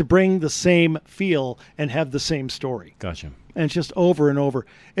to bring the same feel and have the same story. Gotcha. And it's just over and over.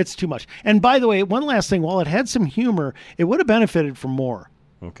 It's too much. And by the way, one last thing. While it had some humor, it would have benefited from more.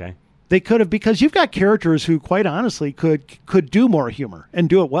 Okay. They could have, because you've got characters who, quite honestly, could do more humor and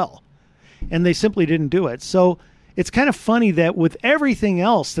do it well. And they simply didn't do it. So it's kind of funny that with everything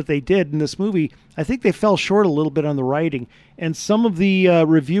else that they did in this movie, I think they fell short a little bit on the writing. And some of the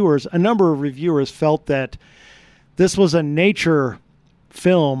reviewers, a number of reviewers, felt that this was a nature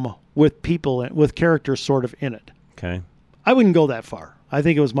film with people, with characters sort of in it. Okay. I wouldn't go that far. I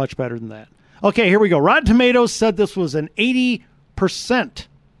think it was much better than that. Okay, here we go. Rotten Tomatoes said this was an 80%.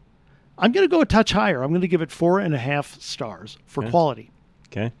 I'm going to go a touch higher. I'm going to give it 4.5 stars for quality.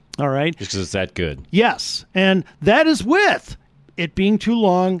 Okay. All right. Just because it's that good. Yes. And that is with it being too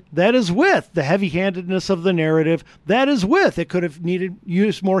long. That is with the heavy-handedness of the narrative. That is with it could have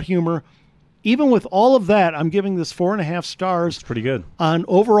used more humor. Even with all of that, I'm giving this 4.5 stars. It's pretty good. On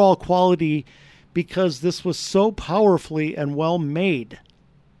overall quality, because this was so powerfully and well made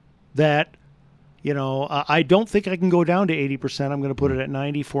that, I don't think I can go down to 80%. I'm going to put it at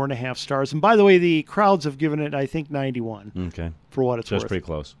 94.5 stars. And by the way, the crowds have given it, I think, 91. Okay. For what it's worth. That's pretty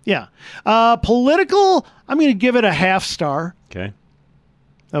close. Yeah. Political, I'm going to give it a half star. Okay.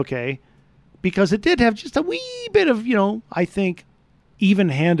 Okay. Because it did have just a wee bit of, I think,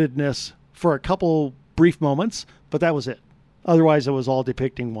 even-handedness for a couple brief moments, but that was it. Otherwise, it was all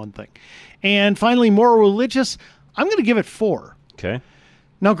depicting one thing. And finally, more religious, I'm going to give it 4. Okay.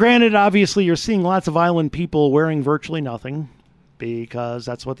 Now, granted, obviously, you're seeing lots of island people wearing virtually nothing because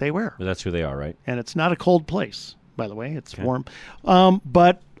that's what they wear. But that's who they are, right? And it's not a cold place, by the way. It's warm.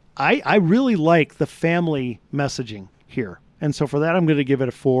 But I really like the family messaging here. And so for that, I'm going to give it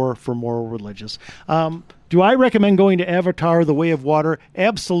a 4 for more religious. Do I recommend going to Avatar: The Way of Water?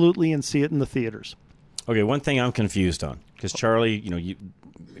 Absolutely, and see it in the theaters. Okay, one thing I'm confused on, because Charlie,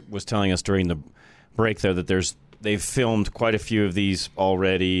 was telling us during the break there that they've filmed quite a few of these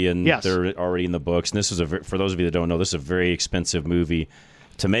already, and they're already in the books. And this is for those of you that don't know, this is a very expensive movie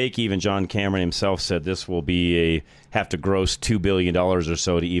to make. Even John Cameron himself said this will have to gross $2 billion or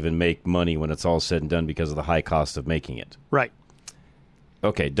so to even make money when it's all said and done because of the high cost of making it. Right.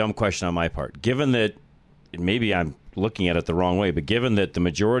 Okay, dumb question on my part. Given that, maybe I'm looking at it the wrong way, but given that the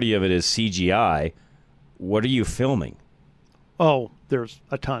majority of it is CGI, what are you filming? Oh, there's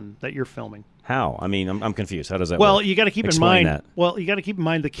a ton that you're filming. How? I mean, I'm confused. How does that work? Well, you got to keep in mind. That. Well, you got to keep in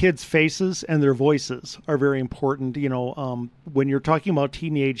mind the kids' faces and their voices are very important. When you're talking about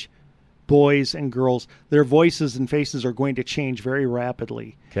teenage boys and girls, their voices and faces are going to change very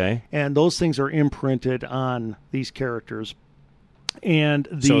rapidly. Okay. And those things are imprinted on these characters. And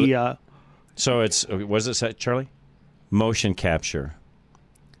so it's what does it say, Charlie? Motion capture.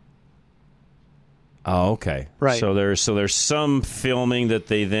 Oh, okay. Right. So there's some filming that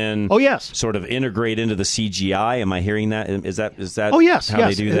they then sort of integrate into the CGI. Am I hearing that? Is that how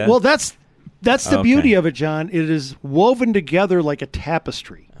they do that? Well, that's the beauty of it, John. It is woven together like a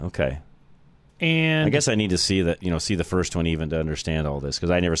tapestry. Okay. And I guess I need to see the first one even to understand all this, because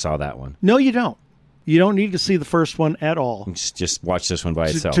I never saw that one. No, you don't. You don't need to see the first one at all. Just watch this one by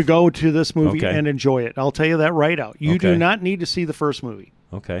itself. To go to this movie and enjoy it. I'll tell you that right out. You do not need to see the first movie.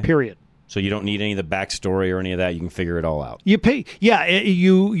 Okay. Period. So you don't need any of the backstory or any of that. You can figure it all out. You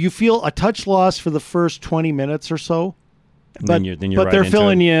feel a touch loss for the first 20 minutes or so, but they're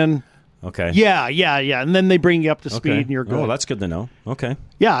filling you in. Okay. Yeah, and then they bring you up to speed, and you're good. Oh, that's good to know. Okay.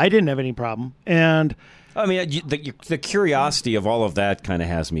 Yeah, I didn't have any problem, and I mean the curiosity of all of that kind of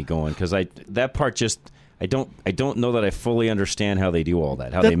has me going, because that part just. I don't know that I fully understand how they do all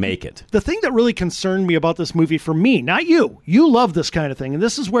that, how they make it. The thing that really concerned me about this movie, for me, not you love this kind of thing, and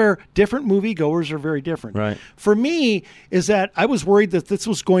this is where different moviegoers are very different. Right. For me, is that I was worried that this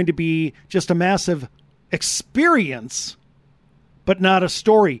was going to be just a massive experience, but not a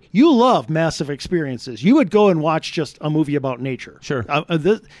story. You love massive experiences. You would go and watch just a movie about nature. Sure.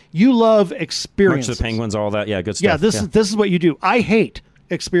 You love experiences. March of the Penguins, all that. Yeah, good stuff. Yeah, this is what you do. I hate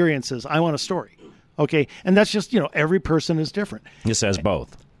experiences. I want a story. Okay, and that's just, every person is different. This has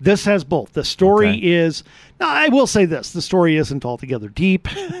both. This has both. The story is, now I will say this, the story isn't altogether deep.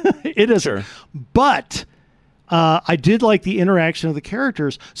 It isn't. Sure. But I did like the interaction of the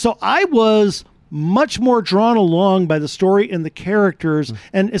characters. So I was much more drawn along by the story and the characters,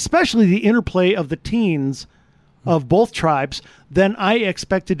 and especially the interplay of the teens of both tribes than I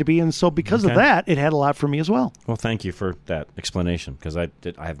expected to be. And so because of that, it had a lot for me as well. Well, thank you for that explanation, because I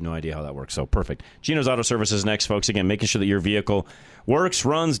have no idea how that works. So perfect. Geno's Auto Service is next, folks. Again, making sure that your vehicle works,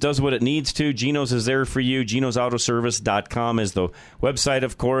 runs, does what it needs to. Geno's is there for you. Geno'sAutoservice.com is the website,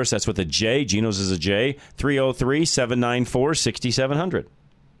 of course. That's with a J. Geno's is a J. 303-794-6700.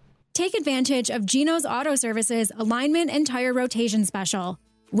 Take advantage of Geno's Auto Service's alignment and tire rotation special.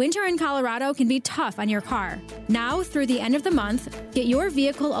 Winter in Colorado can be tough on your car. Now, through the end of the month, get your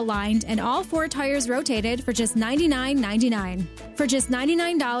vehicle aligned and all 4 tires rotated for just $99.99. For just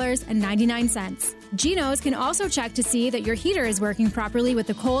 $99.99. Geno's can also check to see that your heater is working properly with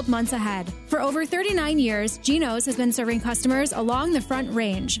the cold months ahead. For over 39 years, Geno's has been serving customers along the Front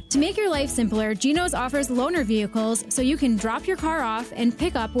Range. To make your life simpler, Geno's offers loaner vehicles so you can drop your car off and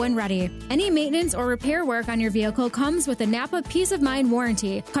pick up when ready. Any maintenance or repair work on your vehicle comes with a Napa Peace of Mind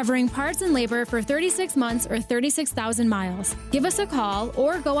warranty, covering parts and labor for 36 months or 36,000 miles. Give us a call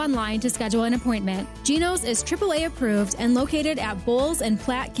or go online to schedule an appointment. Geno's is AAA approved and located at Bowles and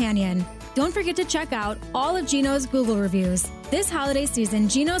Platte Canyon. Don't forget to check out all of Geno's Google reviews. This holiday season,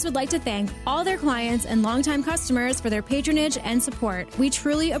 Geno's would like to thank all their clients and longtime customers for their patronage and support. We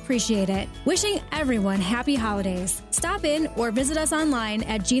truly appreciate it. Wishing everyone happy holidays. Stop in or visit us online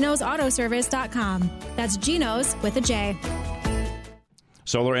at genosautoservice.com. That's Geno's with a J.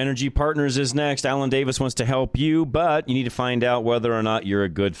 Solar Energy Partners is next. Alan Davis wants to help you, but you need to find out whether or not you're a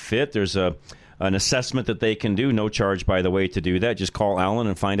good fit. There's an assessment that they can do. No charge, by the way, to do that. Just call Alan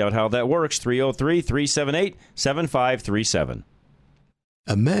and find out how that works. 303-378-7537.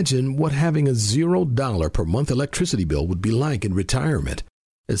 Imagine what having a $0 per month electricity bill would be like in retirement.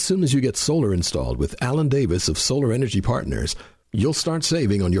 As soon as you get solar installed with Alan Davis of Solar Energy Partners, you'll start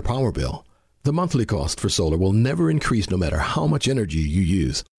saving on your power bill. The monthly cost for solar will never increase no matter how much energy you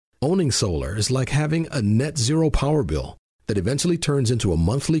use. Owning solar is like having a net zero power bill that eventually turns into a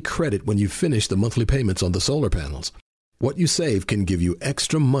monthly credit when you finish the monthly payments on the solar panels. What you save can give you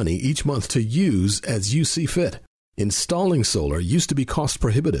extra money each month to use as you see fit. Installing solar used to be cost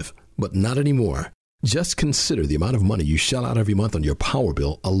prohibitive, but not anymore. Just consider the amount of money you shell out every month on your power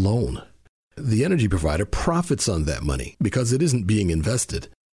bill alone. The energy provider profits on that money because it isn't being invested.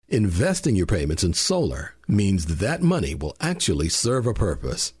 Investing your payments in solar means that money will actually serve a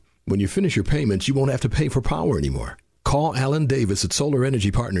purpose. When you finish your payments, you won't have to pay for power anymore. Call Alan Davis at Solar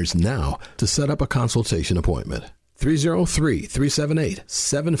Energy Partners now to set up a consultation appointment.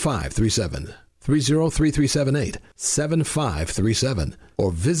 303-378-7537. 303-378-7537.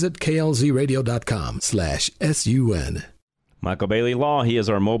 Or visit klzradio.com/SUN. Michael Bailey Law, he is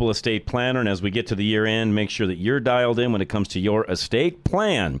our mobile estate planner, and as we get to the year end, make sure that you're dialed in when it comes to your estate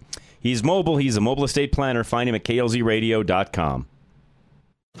plan. He's mobile. He's a mobile estate planner. Find him at klzradio.com.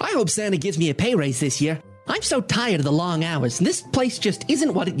 I hope Santa gives me a pay raise this year. I'm so tired of the long hours, and this place just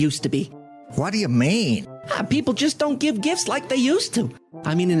isn't what it used to be. What do you mean? People just don't give gifts like they used to.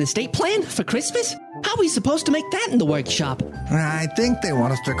 I mean, an estate plan for Christmas? How are we supposed to make that in the workshop? I think they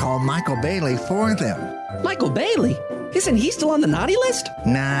want us to call Michael Bailey for them. Michael Bailey? Isn't he still on the naughty list?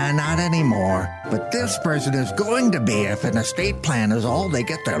 Nah, not anymore. But this person is going to be if an estate plan is all they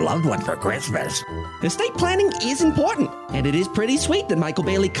get their loved one for Christmas. Estate planning is important, and it is pretty sweet that Michael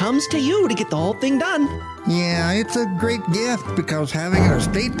Bailey comes to you to get the whole thing done. Yeah, it's a great gift because having an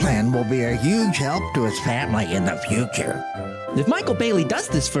estate plan will be a huge help to his family in the future. If Michael Bailey does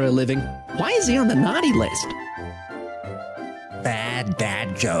this for a living, why is he on the naughty list? Bad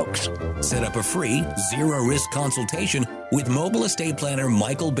dad jokes. Set up a free, zero-risk consultation with mobile estate planner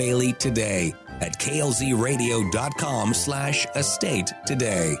Michael Bailey today at klzradio.com/estate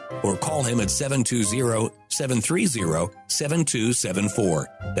today, or call him at 720-730-7274.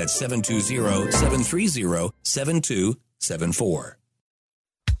 That's 720-730-7274.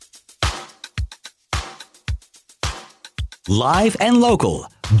 Live and local.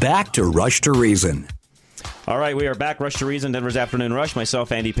 Back to Rush to Reason. All right, we are back. Rush to Reason, Denver's Afternoon Rush.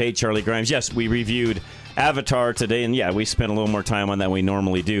 Myself, Andy Pate, Charlie Grimes. Yes, we reviewed Avatar today, and yeah, we spent a little more time on that than we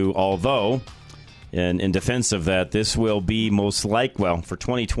normally do. Although, in defense of that, this will be most for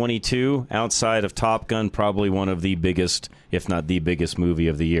 2022, outside of Top Gun, probably one of the biggest, if not the biggest movie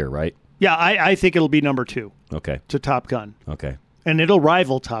of the year, right? Yeah, I think it'll be number 2. Okay. To Top Gun. Okay. And it'll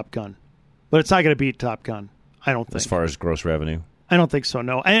rival Top Gun. But it's not going to beat Top Gun, I don't think. As far as gross revenue? I don't think so,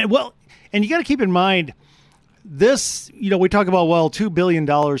 no. And you got to keep in mind, this, we talk about, $2 billion.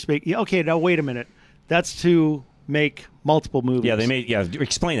 Okay, now wait a minute. That's to make multiple movies. Yeah,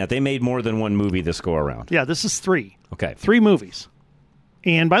 explain that. They made more than one movie this go around. Yeah, this is 3. Okay. 3 movies.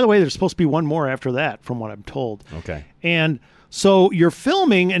 And by the way, there's supposed to be one more after that, from what I'm told. Okay. And so you're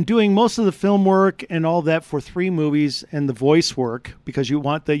filming and doing most of the film work and all that for 3 movies and the voice work, because you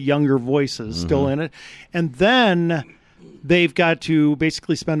want the younger voices still in it. And then they've got to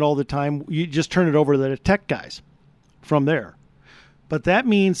basically spend all the time, you just turn it over to the tech guys from there. But that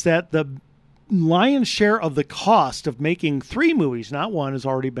means that the lion's share of the cost of making 3 movies, not 1, has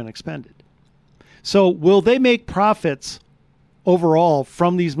already been expended. So will they make profits overall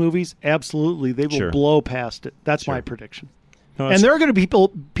from these movies? Absolutely. They will blow past it. That's my prediction. No, and there are going to be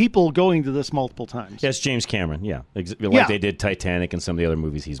people going to this multiple times. Yes, James Cameron, like they did Titanic and some of the other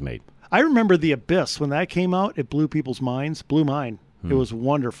movies he's made. I remember The Abyss. When that came out, it blew people's minds. Blew mine. It was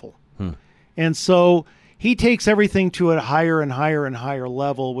wonderful. And so he takes everything to a higher and higher and higher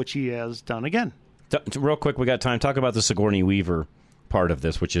level, which he has done again. Real quick, we got time. Talk about the Sigourney Weaver part of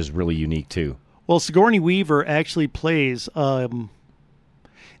this, which is really unique, too. Well, Sigourney Weaver actually plays...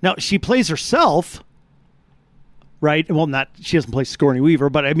 now, she plays herself... Right. Well, she doesn't play Sigourney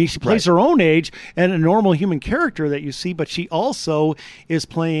Weaver, but I mean, she plays her own age and a normal human character that you see, but she also is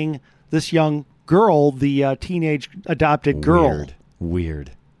playing this young girl, the teenage adopted girl.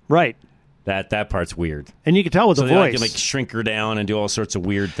 Weird. Right. That part's weird. And you can tell with the voice. They shrink her down and do all sorts of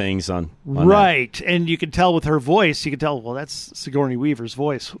weird things on right. that. And you can tell with her voice, you can tell, well, that's Sigourney Weaver's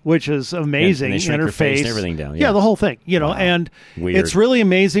voice, which is amazing. And they shrink her face and everything down. Yeah, the whole thing, Wow. And weird. It's really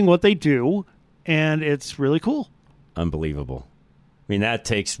amazing what they do, and it's really cool. Unbelievable. I mean, that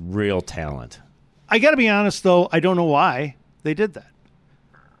takes real talent. I got to be honest, though, I don't know why they did that.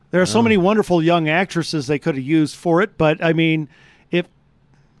 There are so many wonderful young actresses they could have used for it, but I mean, if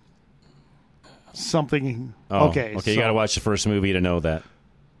something... Okay, you got to watch the first movie to know that.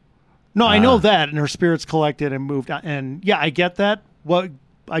 No, I know that, and her spirit's collected and moved on. And yeah, I get that. Well,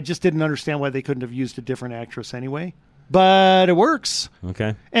 I just didn't understand why they couldn't have used a different actress anyway. But it works.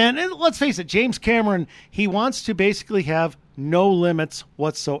 Okay. And let's face it, James Cameron, he wants to basically have no limits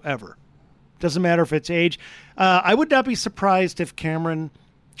whatsoever. Doesn't matter if it's age. I would not be surprised if Cameron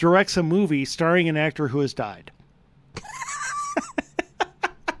directs a movie starring an actor who has died.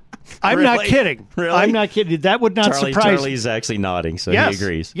 I'm not kidding. Really? I'm not kidding. That would not surprise me. Charlie's actually nodding, so yes. he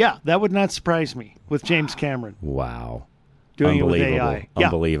agrees. Yeah, that would not surprise me with James Cameron. Wow. Doing it with AI.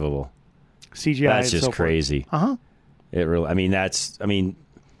 Unbelievable. Yeah. CGI. That's just crazy. Uh-huh. It really,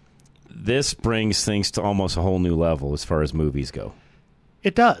 this brings things to almost a whole new level as far as movies go.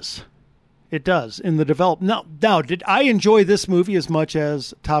 It does. It does. In the development. Now, did I enjoy this movie as much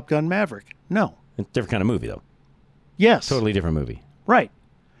as Top Gun Maverick? No. It's a different kind of movie, though. Yes. Totally different movie. Right.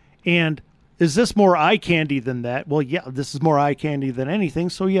 And is this more eye candy than that? Well, yeah, this is more eye candy than anything,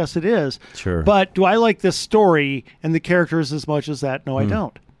 so yes, it is. Sure. But do I like this story and the characters as much as that? No, I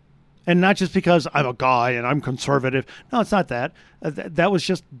don't. And not just because I'm a guy and I'm conservative. No, it's not that. That was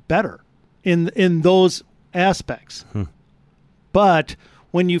just better in those aspects. But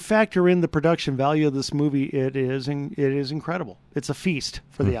when you factor in the production value of this movie, it is incredible. It's a feast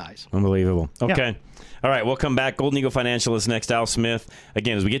for the eyes. Unbelievable. Okay. Yeah. All right, we'll come back. Golden Eagle Financial is next. Al Smith.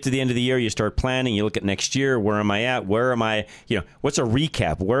 Again, as we get to the end of the year, you start planning. You look at next year. Where am I at? Where am I? What's a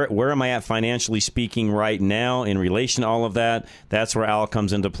recap? Where am I at financially speaking right now in relation to all of that? That's where Al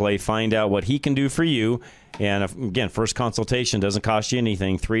comes into play. Find out what he can do for you. And again, first consultation doesn't cost you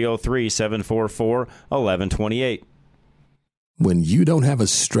anything. 303-744-1128. When you don't have a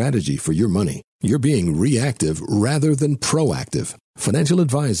strategy for your money, you're being reactive rather than proactive. Financial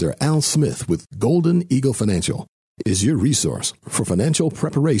advisor Al Smith with Golden Eagle Financial is your resource for financial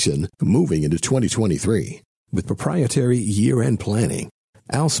preparation moving into 2023. With proprietary year-end planning,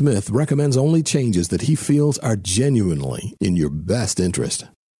 Al Smith recommends only changes that he feels are genuinely in your best interest.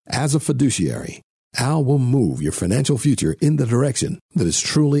 As a fiduciary, Al will move your financial future in the direction that is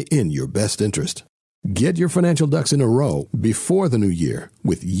truly in your best interest. Get your financial ducks in a row before the new year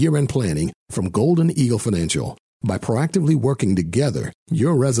with year-end planning from Golden Eagle Financial. By proactively working together,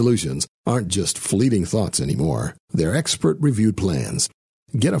 your resolutions aren't just fleeting thoughts anymore. They're expert-reviewed plans.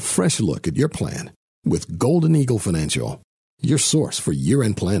 Get a fresh look at your plan with Golden Eagle Financial, your source for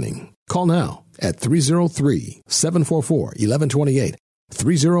year-end planning. Call now at 303-744-1128,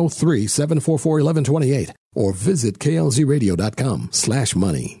 303-744-1128, or visit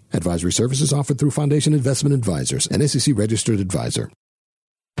klzradio.com/money. Advisory services offered through Foundation Investment Advisors, an SEC-registered advisor.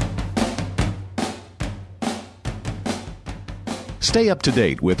 Stay up to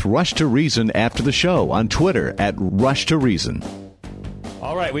date with Rush to Reason after the show on Twitter at Rush to Reason.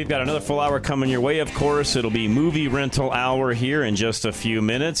 All right, we've got another full hour coming your way, of course. It'll be movie rental hour here in just a few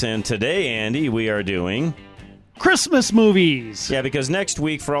minutes. And today, Andy, we are doing Christmas movies. Yeah, because next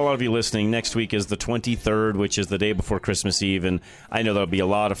week, for all of you listening, next week is the 23rd, which is the day before Christmas Eve. And I know there'll be a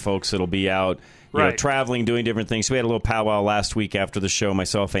lot of folks that'll be out traveling, doing different things. So we had a little powwow last week after the show,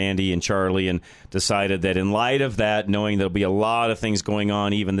 myself, Andy, and Charlie, and decided that in light of that, knowing there'll be a lot of things going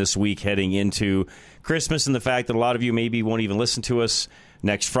on even this week heading into Christmas, and the fact that a lot of you maybe won't even listen to us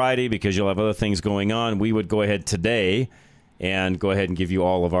next Friday because you'll have other things going on, we would go ahead today and go ahead and give you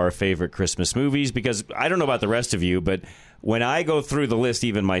all of our favorite Christmas movies, because I don't know about the rest of you, but when I go through the list,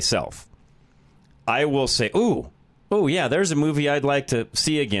 even myself, I will say, oh, yeah, there's a movie I'd like to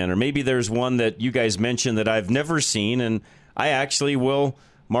see again, or maybe there's one that you guys mentioned that I've never seen, and I actually will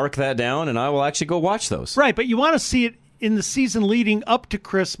mark that down, and I will actually go watch those. Right, but you want to see it in the season leading up to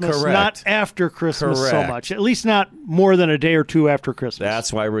Christmas, Correct. not after Christmas so Correct. much. At least not more than a day or two after Christmas.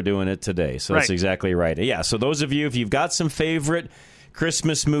 That's why we're doing it today. So that's Right. exactly right. Yeah, so those of you, if you've got some favorite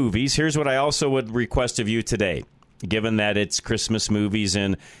Christmas movies, here's what I also would request of you today. Given that it's Christmas movies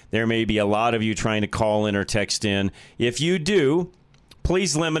and there may be a lot of you trying to call in or text in, if you do,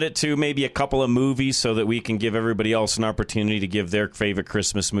 please limit it to maybe a couple of movies so that we can give everybody else an opportunity to give their favorite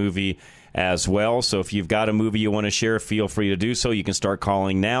Christmas movie as well. So if you've got a movie you want to share, feel free to do so. You can start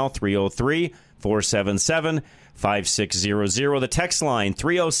calling now, 303-477-5600. The text line,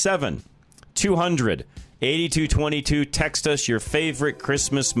 307-200. 8222. Text us your favorite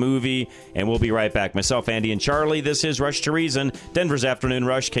Christmas movie, and we'll be right back. Myself, Andy, and Charlie. This is Rush to Reason, Denver's Afternoon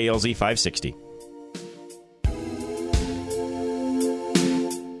Rush, KLZ 560.